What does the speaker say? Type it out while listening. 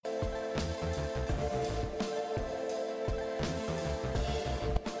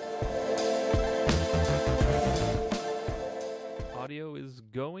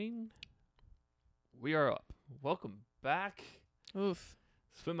we are up. Welcome back. Oof.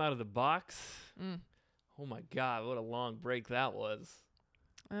 Swim out of the box. Mm. Oh my God, what a long break that was.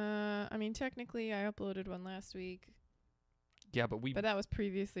 I mean, technically, I uploaded one last week, Yeah, but but that was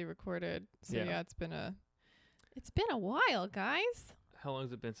previously recorded. So Yeah. yeah, it's been a while, guys. how long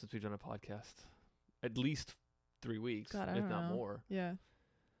has it been since we've done a podcast? At least 3 weeks, God, I if don't not know. more. Yeah,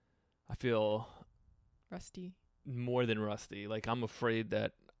 I feel rusty. more than rusty. Like, I'm afraid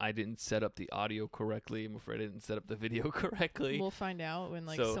that I didn't set up the audio correctly. I'm afraid I didn't set up the video correctly. We'll find out when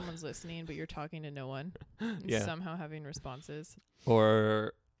So- someone's listening, but you're talking to no one, and Yeah. somehow having responses.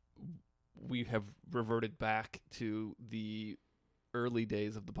 Or we have reverted back to the early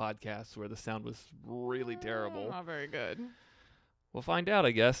days of the podcast where the sound was really terrible. Not very good. We'll find out,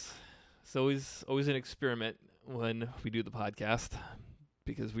 I guess. It's always an experiment when we do the podcast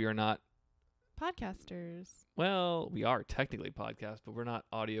because we are not, Podcasters. well, we are technically podcasts, but we're not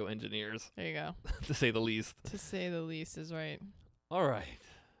audio engineers, There you go. to say the least. To say the least is right. All right.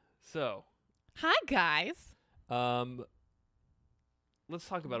 So, Hi, guys. let's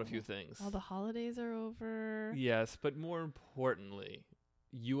talk about a few things. All the holidays are over. Yes, but more importantly,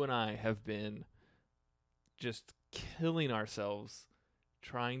 you and I have been just killing ourselves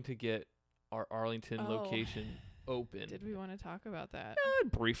trying to get our Arlington Oh. location open. Did we want to talk about that?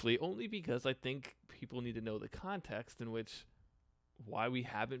 Briefly, only because I think people need to know the context in which why we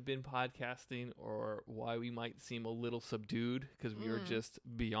haven't been podcasting or why we might seem a little subdued because we are Mm. just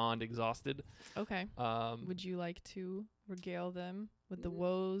beyond exhausted. Okay. Would you like to regale them with the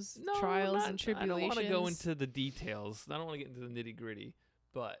woes, No, trials, not- and tribulations? I don't want to go into the details. I don't want to get into the nitty gritty,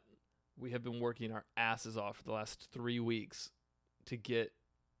 but we have been working our asses off for the last 3 weeks to get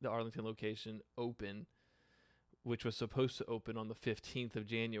the Arlington location open, which was supposed to open on the 15th of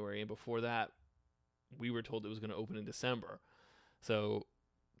January. And before that, we were told it was going to open in December. So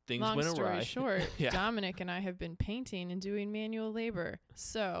things Long went story awry. short, Yeah. Dominic and I have been painting and doing manual labor.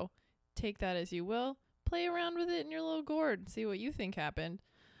 So take that as you will. Play around with it in your little gourd. See what you think happened.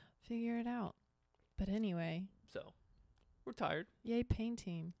 Figure it out. But anyway, So we're tired, yay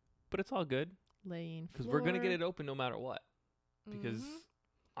painting. but it's all good Laying because we're going to get floor. it open no matter what. Because Mhm.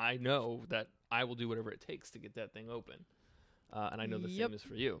 I know that I will do whatever it takes to get that thing open. And I know the Yep. same is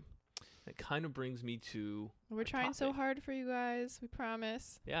for you. It kind of brings me to, We're our trying so topic. hard for you guys. We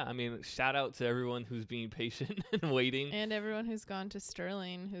promise. yeah, I mean, shout out to everyone who's being patient and waiting. And everyone who's gone to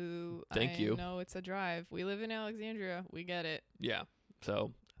Sterling, who Thank I you. know it's a drive. We live in Alexandria. We get it. Yeah.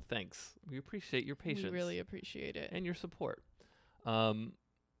 So thanks. We appreciate your patience We really appreciate it. and your support.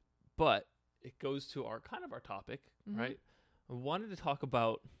 But it goes to our topic, Mhm. right? I wanted to talk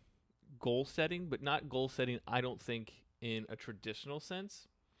about goal setting, but not goal setting, I don't think, in a traditional sense.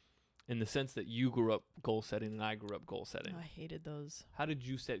 In the sense that you grew up goal setting and I grew up goal setting. Oh, I hated those. How did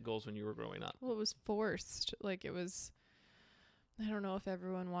you set goals when you were growing up? Well, it was forced. Like, it was, I don't know if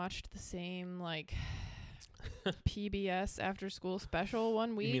everyone watched the same, like, PBS after school special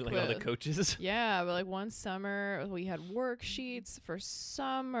one week. You mean like all the with- coaches? Yeah, but like one summer we had worksheets for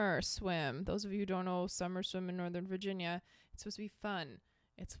summer swim. Those of you who don't know summer swim in Northern Virginia, it's supposed to be fun.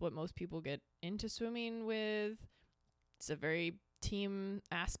 It's what most people get into swimming with. It's a very team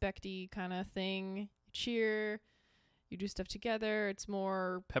aspect-y kind of thing. You cheer, you do stuff together. It's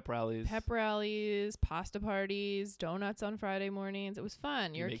more Pep rallies. pep rallies, pasta parties, donuts on Friday mornings. It was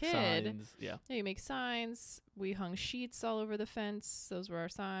fun. You're a make kid. signs. Yeah. Yeah, you make signs. We hung sheets all over the fence. Those were our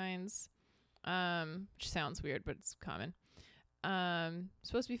signs. Which sounds weird, but it's common.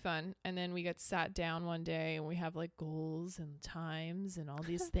 Supposed to be fun. And then we get sat down one day and we have like goals and times and all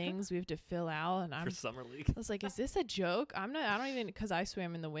these things we have to fill out. And For summer league. I was like, is this a joke? I don't even, because I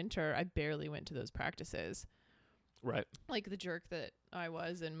swam in the winter, I barely went to those practices. Right. Like the jerk that I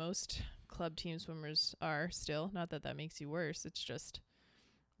was, and most club team swimmers are still. Not that that makes you worse. It's just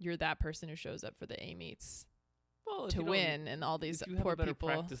you're that person who shows up for the A meets Well, to win, and all these if you have poor a better people.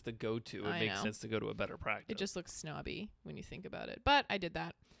 practice to go to, it I makes know. sense to go to a better practice. It just looks snobby when you think about it. But I did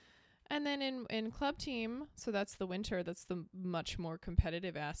that. And then in club team, so that's the winter, that's the much more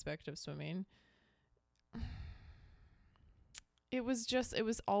competitive aspect of swimming. It was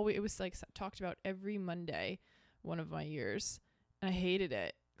like talked about every Monday, one of my years. And I hated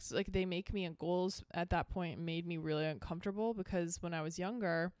it. So, like, they make me, and goals at that point made me really uncomfortable because when I was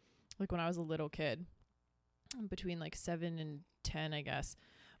younger, like when I was a little kid, between like 7 and 10, I guess,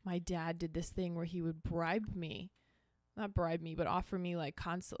 my dad did this thing where he would bribe me, not bribe me, but offer me like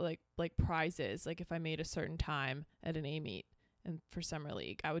constant, like prizes. Like if I made a certain time at an A meet and for summer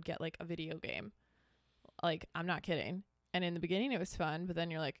league, I would get like a video game. Like, I'm not kidding. And in the beginning it was fun, but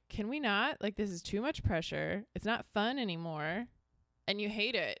then you're like, can we not? Like, this is too much pressure. It's not fun anymore. And you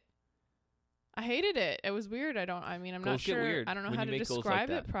hate it. I hated it. It was weird. I'm not Goals get sure. weird I don't know when how you to make goals like describe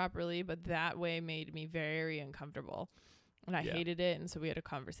that. it properly, but that way made me very uncomfortable. And I Yeah. hated it. And so we had a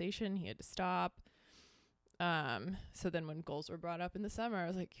conversation. He had to stop. So then when goals were brought up in the summer, I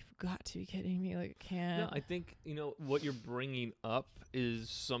was like, you've got to be kidding me. Like, I can't. No, I think, what you're bringing up is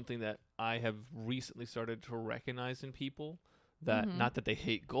something that I have recently started to recognize in people, that Mhm. not that they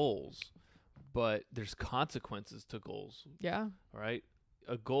hate goals, but there's consequences to goals, Yeah. all right?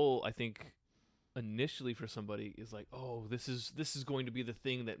 A goal, I think, initially for somebody is like, oh, this is going to be the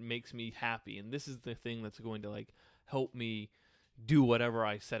thing that makes me happy, and this is the thing that's going to like help me do whatever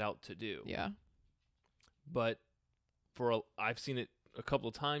I set out to do. Yeah. But I've seen it a couple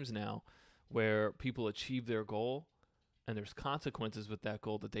of times now where people achieve their goal and there's consequences with that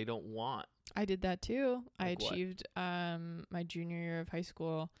goal that they don't want. I did that too. I Like what? achieved my junior year of high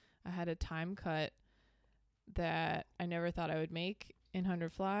school. I had a time cut that I never thought I would make in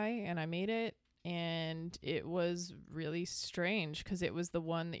 100 fly, and I made it. And it was really strange because it was the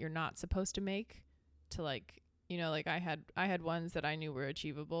one that you're not supposed to make to like, like I had ones that I knew were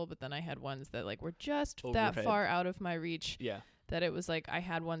achievable, but then I had ones that like were just Overhead. that far out of my reach Yeah. that it was like I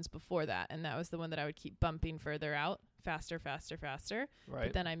had ones before that, and that was the one that I would keep bumping further out, faster. Right.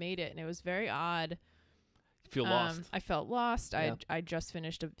 But then I made it, and it was very odd. You feel lost. I felt lost. Yeah. I just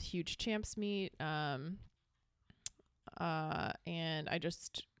finished a huge champs meet. And I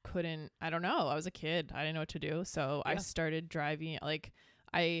just couldn't, I don't know. I was a kid. I didn't know what to do. So I Yeah. started driving.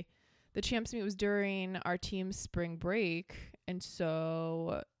 The champs meet was during our team's spring break. And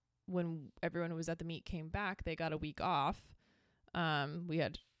so when everyone who was at the meet came back, they got a week off. We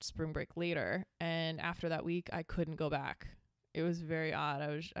had spring break later. And after that week, I couldn't go back. It was very odd.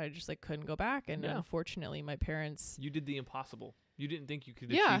 I just like couldn't go back. And Yeah. unfortunately, my parents, You did the impossible. You didn't think you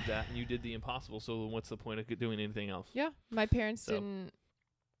could Yeah. achieve that, and you did the impossible. So what's the point of doing anything else? my parents So-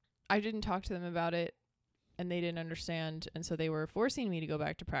 I didn't talk to them about it, and they didn't understand. And so they were forcing me to go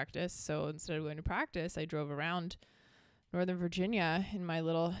back to practice. So instead of going to practice, I drove around Northern Virginia in my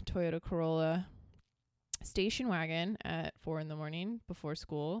little Toyota Corolla station wagon at 4 a.m. before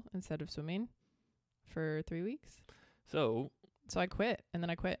school instead of swimming for 3 weeks. So So I quit, and then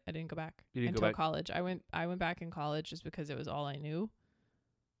I quit. I didn't go back you didn't until go back. college. I went back in college just because it was all I knew.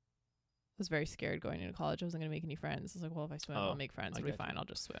 I was very scared going into college. I wasn't going to make any friends. I was like, well, if I swim, Oh, I'll make friends. I It'll be gotcha. fine. I'll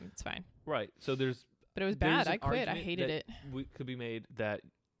just swim. It's fine. Right. So there's But it was There's bad. an I quit. I argument hated that it. could be made that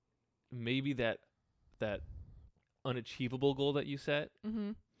maybe that unachievable goal that you set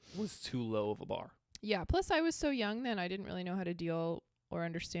Mm-hmm. was too low of a bar. Yeah. Plus, I was so young then. I didn't really know how to deal or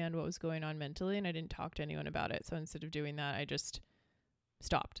understand what was going on mentally, and I didn't talk to anyone about it. So instead of doing that, I just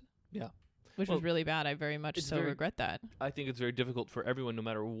stopped. Yeah. Which Well, was really bad. I very much it's so very- regret that. I think it's very difficult for everyone, no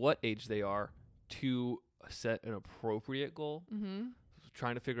matter what age they are, to set an appropriate goal. Mm-hmm.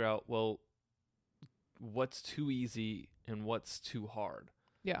 Trying to figure out, well, what's too easy and what's too hard.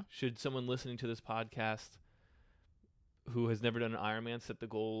 Yeah. Should someone listening to this podcast who has never done an Ironman set the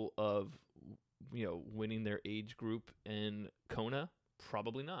goal of, winning their age group in Kona?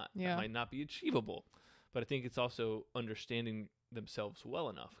 Probably not. Yeah. That might not be achievable. But I think it's also understanding themselves well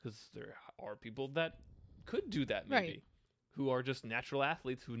enough, because there are people that could do that maybe. Right. Who are just natural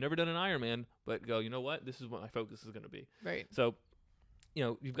athletes who've never done an Ironman, but go, you know what? This is what my focus is going to be. Right. So,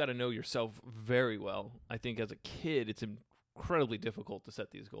 you've got to know yourself very well. I think as a kid, it's incredibly difficult to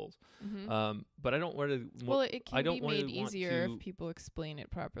set these goals. Mm-hmm. But I don't want to. Well, it can I don't be made really want easier to- if people explain it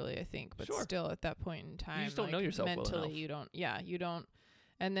properly, I think. But Sure. still, at that point in time, just don't know like, yourself well mentally. enough. You don't. Yeah, you don't.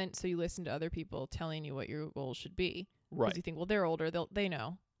 And then so you listen to other people telling you what your goals should be. right. Because you think, well, they're older, they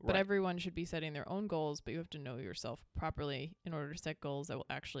know. But right. everyone should be setting their own goals, but you have to know yourself properly in order to set goals that will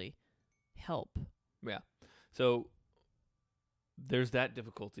actually help. So there's that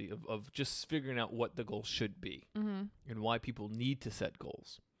difficulty of just figuring out what the goal should be Mm-hmm. and why people need to set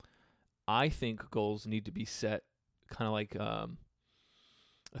goals. I think goals need to be set kind of like a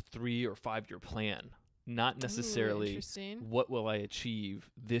 3 or 5 year plan, not necessarily Interesting. what will I achieve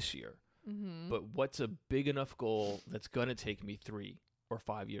this year, Mm-hmm. but what's a big enough goal that's going to take me 3 or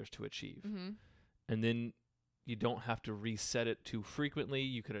 5 years to achieve. Mm-hmm. And then you don't have to reset it too frequently.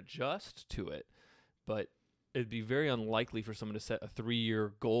 You could adjust to it, but it'd be very unlikely for someone to set a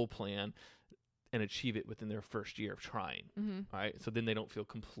 3-year goal plan and achieve it within their first year of trying. Mm-hmm. All right. So then they don't feel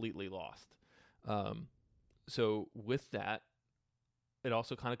completely lost. So with that, it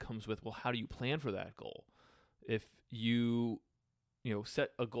also kind of comes with, well, how do you plan for that goal? If you set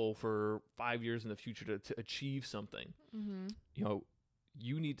a goal for 5 years in the future to achieve something, Mm-hmm.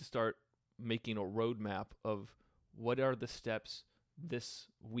 you need to start making a roadmap of what are the steps this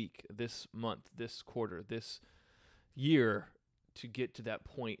week, this month, this quarter, this year to get to that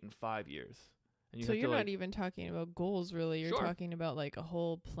point in 5 years. And you So have you're to, not like, even talking about goals, really. You're Sure. talking about like a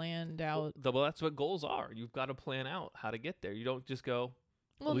whole planned out. well, that's what goals are. You've got to plan out how to get there. You don't just go,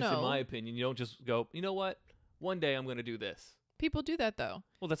 Well, at least in my no, opinion, you don't just go, you know what? One day I'm going to do this. people do that though.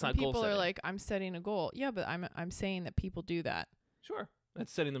 Well, that's When not goal people setting. are like, I'm setting a goal. Yeah, but I'm saying that people do that. Sure.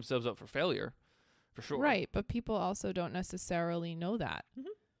 That's setting themselves up for failure, for sure. Right, but people also don't necessarily know that.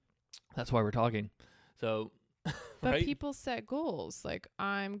 That's why we're talking. So, But right? people set goals like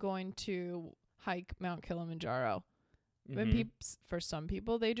I'm going to hike Mount Kilimanjaro. But Mhm. for some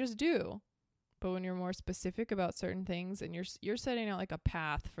people they just do. But when you're more specific about certain things and you're setting out like a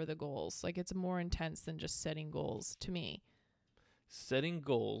path for the goals, like it's more intense than just setting goals to me. Setting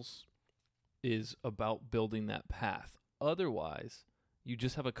goals is about building that path. Otherwise, you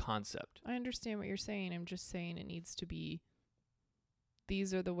just have a concept. I understand what you're saying. I'm just saying it needs to be,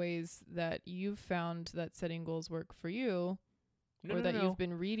 these are the ways that you've found that setting goals work for you, or that you've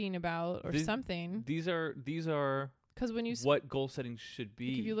been reading about or something. These are Because when you what goal setting should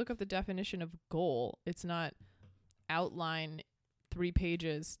be. like if you look up the definition of goal, it's not outline 3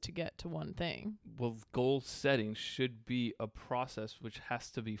 pages to get to one thing. Well, goal setting should be a process which has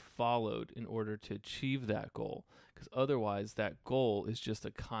to be followed in order to achieve that goal. Because otherwise, that goal is just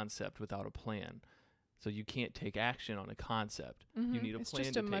a concept without a plan. So you can't take action on a concept. You need a It's plan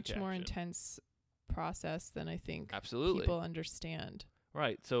just to a take much more action. intense process than I think Absolutely. people understand.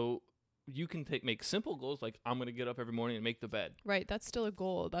 Right. So you can make simple goals like I'm going to get up every morning and make the bed. Right, that's still a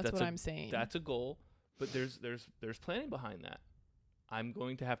goal. That's what I'm saying. That's a goal, but there's planning behind that. I'm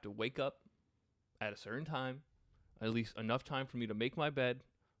going to have to wake up at a certain time, at least enough time for me to make my bed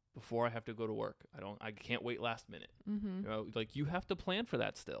before I have to go to work. I can't wait last minute. Mhm. You know, like you have to plan for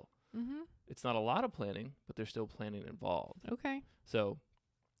that still. Mhm. It's not a lot of planning, but there's still planning involved. Okay. So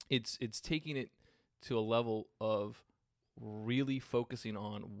it's taking it to a level of really focusing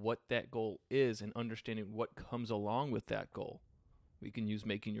on what that goal is and understanding what comes along with that goal. We can use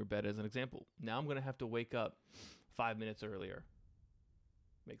making your bed as an example. Now I'm going to have to wake up 5 minutes earlier.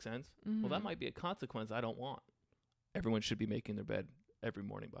 Make sense? Well, that Mhm. might be a consequence I don't want. Everyone should be making their bed every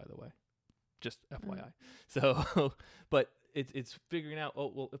morning, by the way. Just FYI. So, but it's figuring out, oh,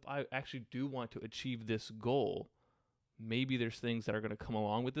 well, if I actually do want to achieve this goal, maybe there's things that are going to come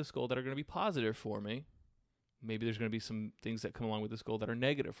along with this goal that are going to be positive for me. Maybe there's going to be some things that come along with this goal that are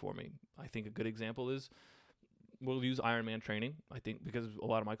negative for me. I think a good example is we'll use Ironman training. I think because a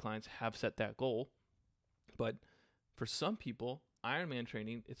lot of my clients have set that goal. But for some people, Ironman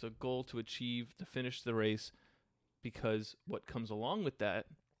training, it's a goal to finish the race because what comes along with that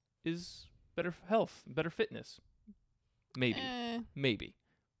is better health, better fitness. Maybe.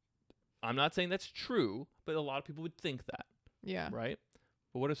 I'm not saying that's true, but a lot of people would think that. Yeah. Right?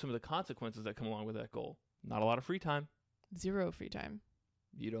 But what are some of the consequences that come along with that goal? Not a lot of free time. 0 free time.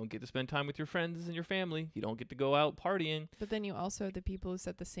 You don't get to spend time with your friends and your family. You don't get to go out partying. But then you also have the people who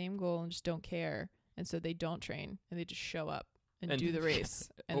set the same goal and just don't care. And so they don't train and they just show up and do the race.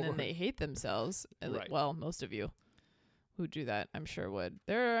 And then they hate themselves. Right. Well, most of you who do that, I'm sure would.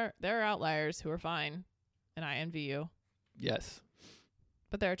 There are outliers who are fine. And I envy you. Yes.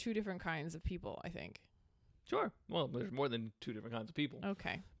 But there are 2 different kinds of people, I think. Sure. Well, there's more than 2 different kinds of people.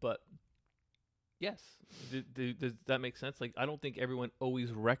 Okay. But yes, does that make sense? Like, I don't think everyone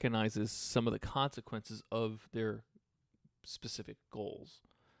always recognizes some of the consequences of their specific goals,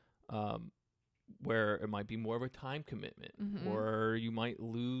 where it might be more of a time commitment, or you might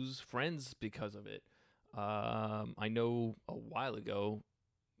lose friends because of it. I know a while ago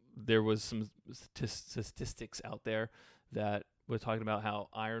there was some statistics out there that was talking about how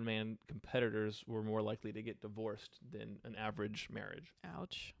Ironman competitors were more likely to get divorced than an average marriage.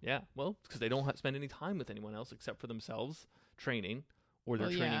 Ouch. Yeah, well, because they don't spend any time with anyone else except for themselves training or their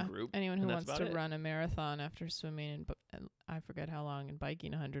training group. Anyone who and wants that's to about it. run a marathon after swimming and I forget how long and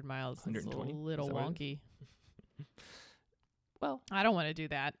biking 100 miles is a 120? little Is that what it wonky. Well, I don't want to do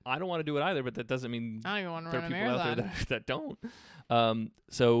that. I don't want to do it either, but that doesn't mean I don't even want to there are run a people out there marathon. that don't.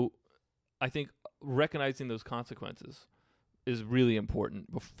 So I think recognizing those consequences is really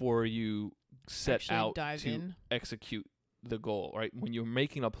important before you set Actually out dive to in. execute the goal, right? When you're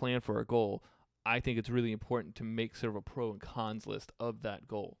making a plan for a goal, I think it's really important to make sort of a pro and cons list of that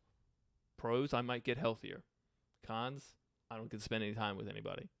goal. Pros, I might get healthier. Cons, I don't get to spend any time with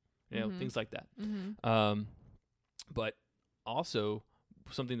anybody. You know, things like that. Mm-hmm. But also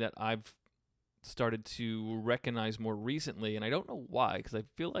something that I've started to recognize more recently, and I don't know why, because I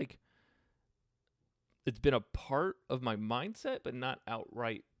feel like it's been a part of my mindset, but not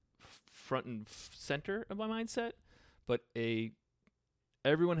outright front and center of my mindset. But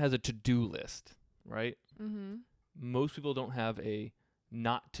everyone has a to-do list, right? Mm-hmm. Most people don't have a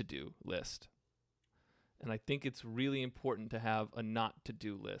not to-do list. And I think it's really important to have a not to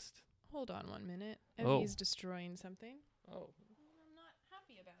do list. Hold on 1 minute. Oh. Evie's destroying something. Oh. I'm not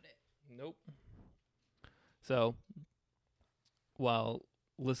happy about it. Nope. So while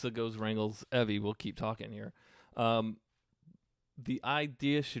Lissa goes wrangles Evie, we'll keep talking here. The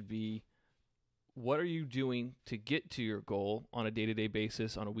idea should be, what are you doing to get to your goal on a day-to-day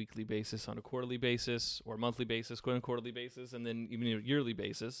basis, on a weekly basis, on a quarterly basis, or monthly basis, quarterly basis, and then even a yearly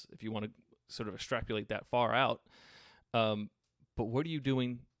basis, if you want to sort of extrapolate that far out. But what are you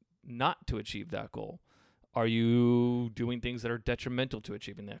doing not to achieve that goal? Are you doing things that are detrimental to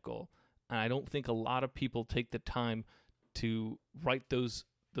achieving that goal? And I don't think a lot of people take the time to write those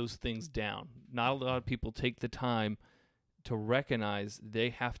things down. Not a lot of people take the time to recognize they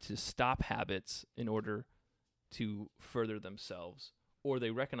have to stop habits in order to further themselves. Or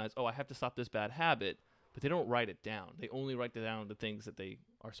they recognize, I have to stop this bad habit, but they don't write it down. They only write down the things that they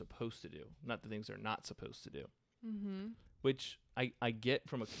are supposed to do, not the things they're not supposed to do. Mm-hmm. Which I get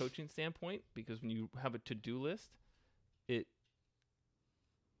from a coaching standpoint, because when you have a to-do list, it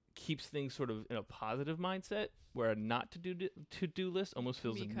keeps things sort of in a positive mindset, where a not to-do list almost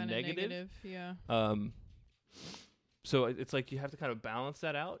feels negative. Yeah. So it's like you have to kind of balance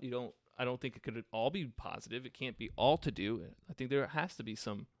that out. I don't think it could all be positive. It can't be all to do. I think there has to be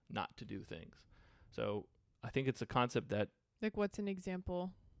some not to do things. So I think it's a concept that, like, what's an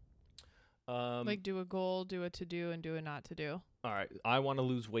example? Like, do a goal, do a to do, and do a not to do. All right. I want to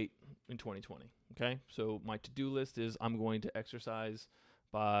lose weight in 2020. Okay. So my to-do list is I'm going to exercise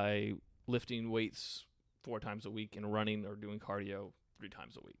by lifting weights 4 times a week and running or doing cardio 3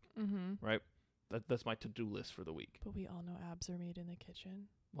 times a week. Mm-hmm. Right. That's my to-do list for the week. But we all know abs are made in the kitchen.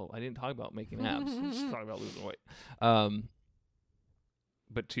 Well, I didn't talk about making abs. I'm just talking about losing weight.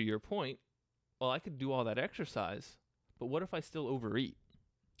 But to your point, I could do all that exercise, but what if I still overeat?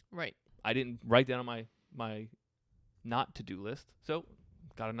 Right. I didn't write down on my not to-do list. So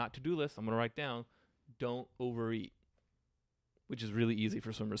got a not to-do list. I'm going to write down, don't overeat, which is really easy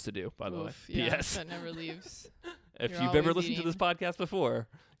for swimmers to do, by the way. Yeah, P.S. That never leaves. If You're you've ever always listened to this podcast before,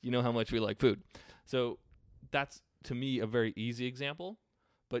 you know how much we like food. So that's, to me, a very easy example,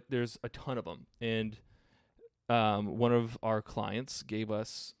 but there's a ton of them. And one of our clients gave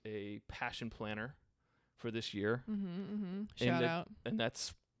us a passion planner for this year. Shout out. And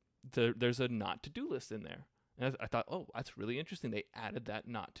that's, there's a not to-do list in there. And I thought, that's really interesting. They added that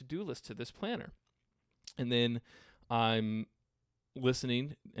not to-do list to this planner. And then I'm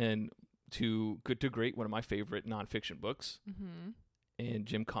listening to Good to Great, one of my favorite nonfiction books. Mm-hmm. And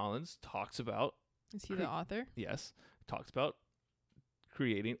Jim Collins talks about... Is he the author? Yes. Talks about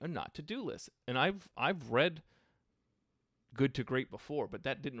creating a not to-do list. And I've read Good to Great before, but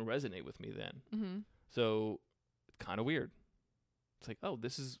that didn't resonate with me then. Mm-hmm. So it's kind of weird. It's like,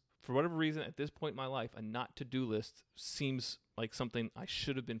 this is, for whatever reason, at this point in my life, a not to-do list seems like something I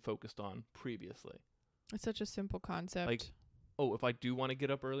should have been focused on previously. It's such a simple concept. Like, if I do want to get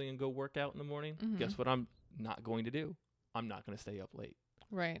up early and go work out in the morning, guess what I'm not going to do? I'm not going to stay up late.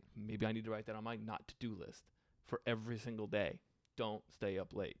 Right. Maybe I need to write that on my not to-do list for every single day. Don't stay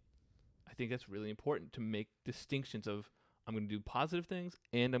up late. I think that's really important, to make distinctions of, I'm going to do positive things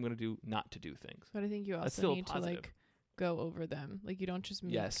and I'm going to do not to do things. But I think you also need to go over them. Like, you don't just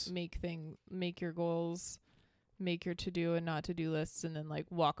make your goals, make your to do and not to do lists, and then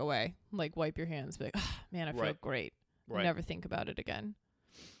walk away, wipe your hands, be like, man, I feel great. Right. Never think about it again.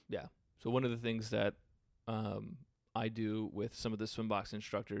 Yeah. So one of the things that I do with some of the Swimbox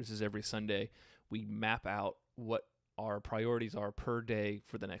instructors is every Sunday we map out what our priorities are per day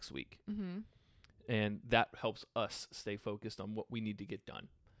for the next week. Mm-hmm. And that helps us stay focused on what we need to get done.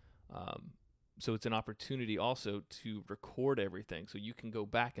 So it's an opportunity also to record everything. So you can go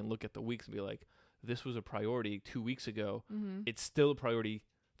back and look at the weeks and be like, this was a priority 2 weeks ago. Mm-hmm. It's still a priority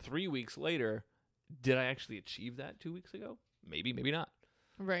 3 weeks later. Did I actually achieve that 2 weeks ago? Maybe, maybe not.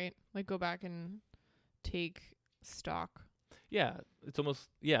 Right. Go back and take stock. Yeah. It's almost,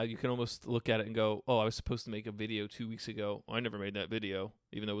 you can almost look at it and go, I was supposed to make a video 2 weeks ago. I never made that video,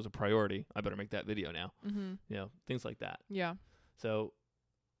 even though it was a priority. I better make that video now. Mm-hmm. Things like that. Yeah. So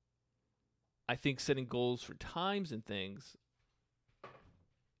I think setting goals for times and things.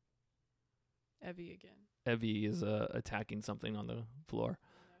 Evie again. Evie is attacking something on the floor.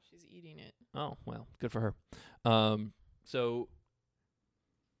 Now she's eating it. Oh, well, good for her. So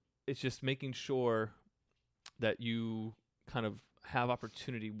it's just making sure that you kind of have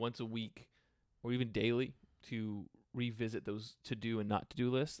opportunity once a week or even daily to revisit those to-do and not to-do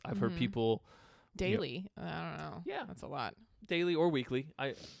lists. I've heard people... Daily? I don't know. Yeah. That's a lot. Daily or weekly.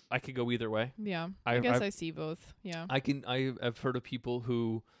 I could go either way. Yeah. I guess I see both. Yeah. I've heard of people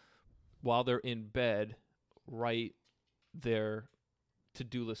who, while they're in bed, write their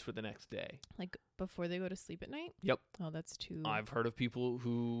to-do list for the next day. Like before they go to sleep at night? Yep. Oh, that's too. I've heard of people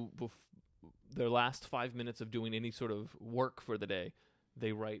who, their last 5 minutes of doing any sort of work for the day,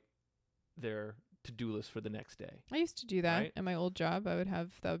 they write their to-do list for the next day. I used to do that Right? at my old job. That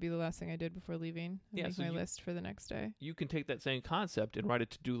would be the last thing I did before leaving. I'd Yeah, make so my you- list for the next day. You can take that same concept and write a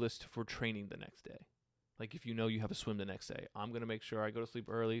to-do list for training the next day. Like if you know you have a swim the next day, I'm going to make sure I go to sleep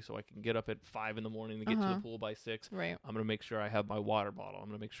early so I can get up at 5 in the morning to get to Uh-huh. the pool by 6. Right. I'm going to make sure I have my water bottle. I'm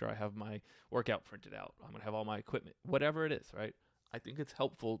going to make sure I have my workout printed out. I'm going to have all my equipment, whatever it is, right? I think it's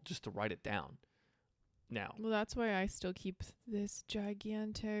helpful just to write it down. Now, Well, that's why I still keep this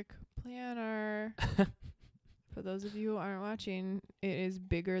gigantic planner. For those of you who aren't watching, it is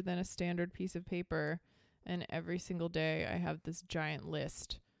bigger than a standard piece of paper. And every single day I have this giant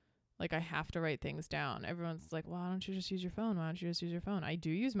list. Like I have to write things down. Everyone's like, why don't you just use your phone? Why don't you just use your phone? I do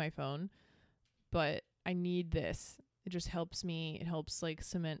use my phone, but I need this. It just helps me. It helps like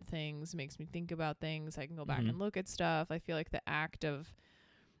cement things, makes me think about things. I can go back Mhm. and look at stuff. I feel like the act of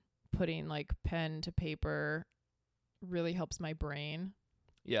putting like pen to paper really helps my brain.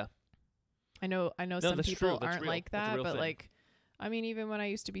 yeah. I know some that's people true. That's aren't real. like That's a that, real but thing. like, I mean, even when I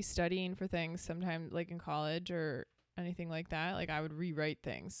used to be studying for things, sometimes like in college or anything like that, like I would rewrite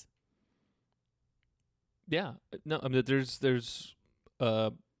things. Yeah. No, I mean, there's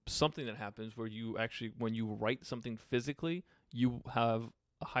something that happens where you actually, when you write something physically, you have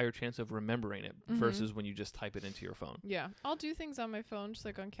a higher chance of remembering it Mhm. versus when you just type it into your phone. Yeah, I'll do things on my phone, just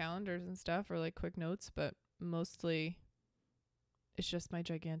like on calendars and stuff, or like quick notes, but mostly it's just my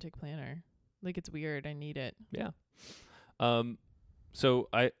gigantic planner. Like it's weird. I need it. Yeah. So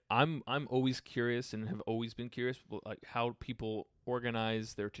I'm always curious and have always been curious, like how people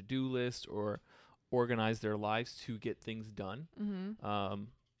organize their to-do list or organize their lives to get things done. Mm-hmm.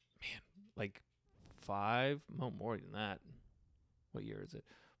 Man, like more than that. What year is it?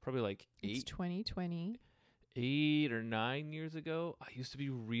 Probably like It's 2020. 8 or 9 years ago. I used to be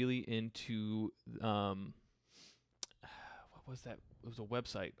really into what was that? It was a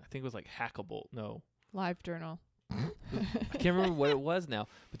website. I think it was like Hackable. No. Live journal. I can't remember what it was now,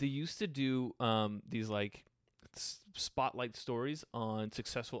 but they used to do these like spotlight stories on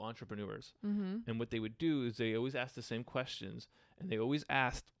successful entrepreneurs. Mm-hmm. And what they would do is they always asked the same questions, and they always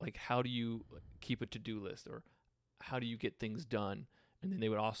asked like, how do you keep a to-do list, or how do you get things done? And then they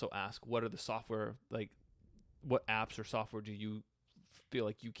would also ask, what are the software, like what apps or software do you feel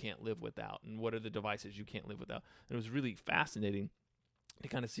like you can't live without, and what are the devices you can't live without? And it was really fascinating to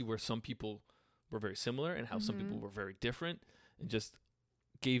kind of see where some people were very similar and how some people Mhm. were very different, and just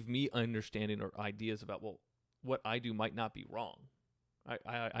gave me understanding or ideas about, well, what I do might not be wrong.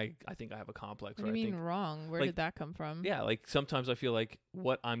 I think I have a complex. What do where you I mean think, wrong? Where like, did that come from? yeah, like sometimes I feel like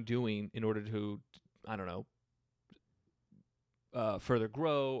what I'm doing in order to, I don't know, further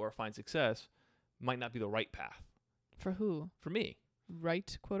grow or find success might not be the right path For who? for me.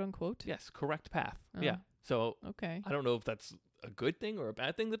 Right, quote unquote? Yes, correct path. Oh. Yeah. So Okay. I don't know if that's a good thing or a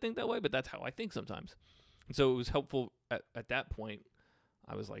bad thing to think that way, but that's how I think sometimes. And so it was helpful at that point.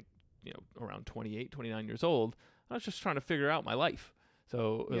 I was like, around 28, 29 years old. I was just trying to figure out my life.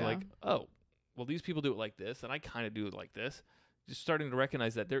 So it was Yeah. like, oh, well, these people do it like this, and I kind of do it like this. Just starting to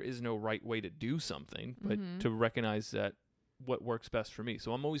recognize that there is no right way to do something, but Mhm. to recognize that what works best for me.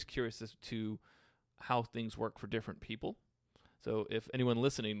 So I'm always curious as to how things work for different people. So if anyone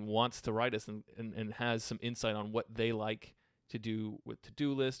listening wants to write us and has some insight on what they like to do with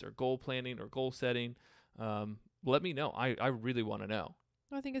to-do list or goal planning or goal setting, let me know. I really want to know.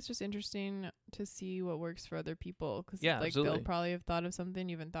 I think it's just interesting to see what works for other people, because Yeah, like absolutely. they'll probably have thought of something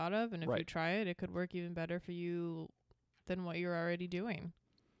you haven't thought of, and if you Right. try it, it could work even better for you than what you're already doing.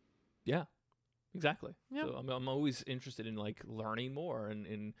 Yeah, exactly. Yeah. So I'm always interested in like learning more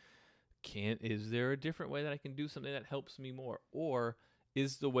and is there a different way that I can do something that helps me more, or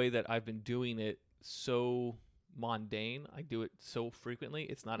is the way that I've been doing it so mundane, I do it so frequently,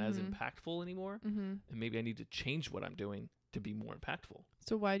 it's not as Mhm. impactful anymore, Mm-hmm. and maybe I need to change what I'm doing to be more impactful.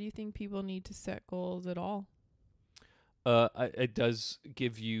 So why do you think people need to set goals at all? It does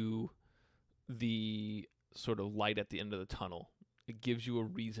give you the sort of light at the end of the tunnel. It gives you a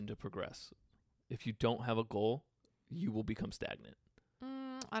reason to progress. If you don't have a goal, you will become stagnant.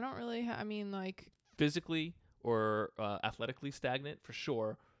 I don't really. I mean, like, Physically or athletically stagnant, for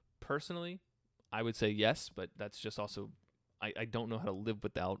sure. Personally, I would say yes, but that's just also, I don't know how to live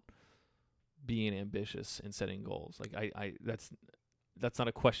without being ambitious and setting goals. Like that's not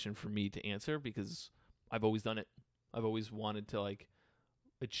a question for me to answer, because I've always done it. I've always wanted to like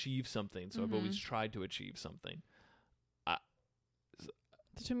achieve something, so I've always Mhm. tried to achieve something.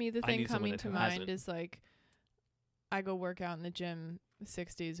 to me, the I thing need someone coming that to who mind hasn't. is like I go work out in the gym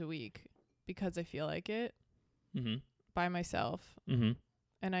 6 days a week because I feel like it by myself. Mm-hmm.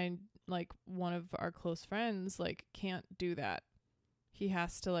 And I like one of our close friends like can't do that. He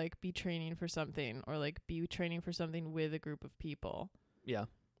has to like be training for something or like be training for something with a group of people. Yeah.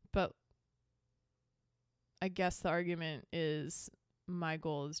 But I guess the argument is my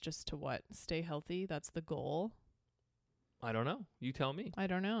goal is just to what? Stay healthy. That's the goal. I don't know. You tell me. I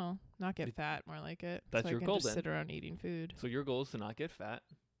don't know. Not get fat, more like it. That's so your I can goal just then. sit around eating food. So your goal is to not get fat,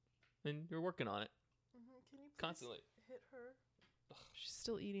 and you're working on it Can you constantly. hit her? She's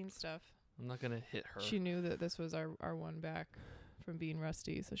still eating stuff. I'm not gonna hit her. She knew that this was our one back from being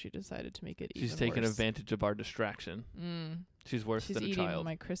rusty, so she decided to make it even She's taking worse. advantage of our distraction. She's worse She's than a eating child.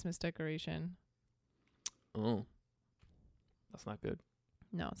 my Christmas decoration. Oh, that's not good.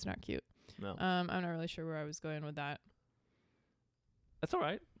 No, it's not cute. No, I'm not really sure where I was going with that. that's all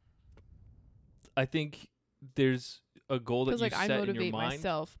right. I think there's a goal that you Because like I set in your motivate mind.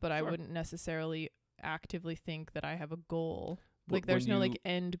 myself, but I Sure. wouldn't necessarily actively think that I have a goal. Wh- Like there's when no you- like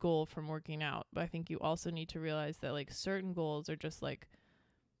end goal from working out. But I think you also need to realize that like certain goals are just like,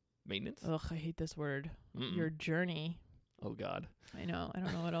 maintenance. ugh, I hate this word. Mm-mm. Your journey. Oh God. I know. I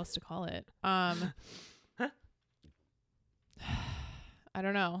don't know what else to call it. I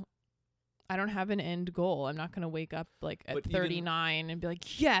don't know. I don't have an end goal. I'm not going to wake up like at But even- 39 and be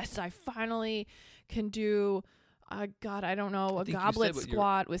like, yes, I finally can do, God, I don't know, I a think you said goblet what you're-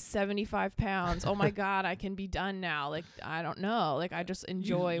 squat with 75 pounds. Oh my God, I can be done now. Like, I don't know. Like, I just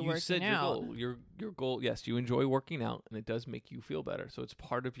enjoy you working said out. Your goal. Yes, you enjoy working out, and it does make you feel better. So it's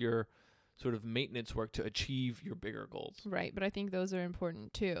part of your sort of maintenance work to achieve your bigger goals. Right. But I think those are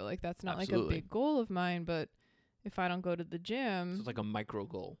important too. Like, that's not like Absolutely. a big goal of mine, but if I don't go to the gym, So it's like a micro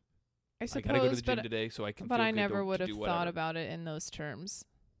goal. I I suppose, gotta go to the gym but today so I can. But feel I good never to would have do thought whatever. about it in those terms,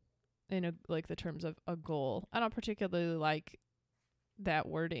 like the terms of a goal. I don't particularly like that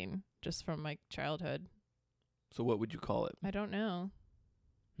wording just from my childhood. So what would you call it? I don't know.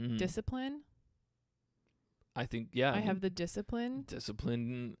 Mhm. Discipline. I think yeah. I have the discipline.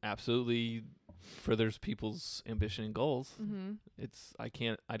 discipline. Absolutely furthers people's ambition and goals. Mm-hmm.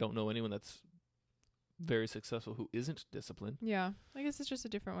 I don't know anyone that's very successful who isn't disciplined. Yeah, I guess it's just a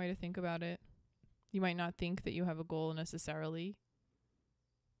different way to think about it. You might not think that you have a goal necessarily.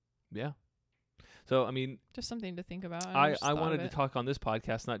 Yeah. So I mean, Just something to think about. I just thought wanted of to it. talk on this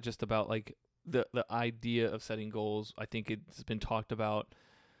podcast not just about like the idea of setting goals. I think it's been talked about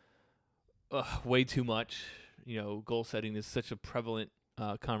way too much. You know, goal setting is such a prevalent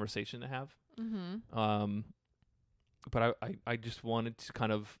conversation to have. Mm-hmm. But I just wanted to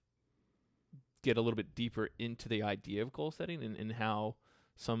kind of get a little bit deeper into the idea of goal setting and how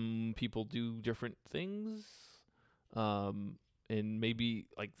some people do different things. And maybe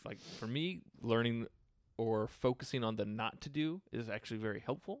like for me, learning or focusing on the not to do is actually very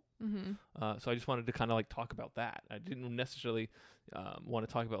helpful. Mm-hmm. So I just wanted to kind of like talk about that. I didn't necessarily want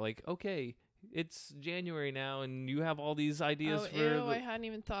to talk about like, okay, it's January now and you have all these ideas for Ew, I hadn't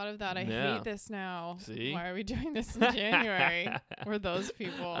even thought of that. I Yeah. hate this now. See? Why are we doing this in January? We're those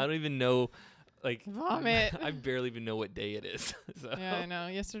people. I don't even know, like, Vomit. I barely even know what day it is. So Yeah, I know.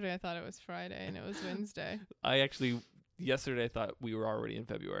 Yesterday I thought it was Friday and it was Wednesday. yesterday I thought we were already in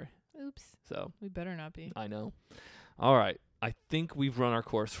February. Oops. So We better not be. I know. All right. I think we've run our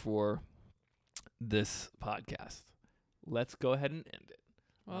course for this podcast. Let's go ahead and end it.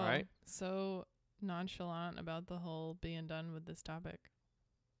 Well, All right. So nonchalant about the whole being done with this topic.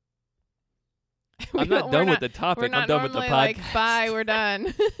 I'm not done with the topic. We're not I'm done with the normally podcast. like, bye, we're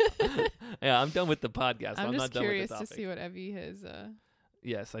done. Yeah, I'm done with the podcast. I'm I'm just not done with curious the to topic. see what Evie has.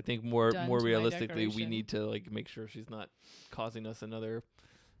 Yes, I think more done to my realistically, we decoration. need to like make sure she's not causing us another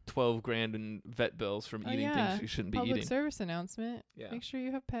 $12,000 in vet bills from Oh, eating yeah. things she shouldn't be Public eating. service announcement. Yeah, Make sure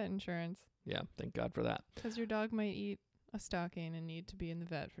you have pet insurance yeah. Thank God for that. because your dog might eat a stocking and need to be in the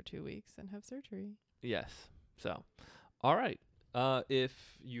vet for 2 weeks and have surgery. Yes. So, all right.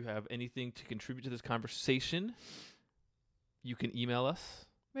 If you have anything to contribute to this conversation, you can email us.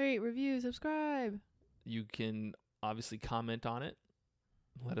 Rate, review, subscribe. You can obviously comment on it.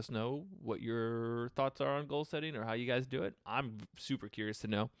 Let us know what your thoughts are on goal setting or how you guys do it. I'm super curious to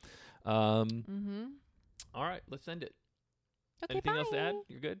know. Mm-hmm. All right, let's end it. Okay, Anything bye. else to add?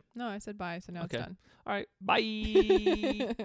 You're good? No, I said bye, so now Okay. it's done. All right, bye.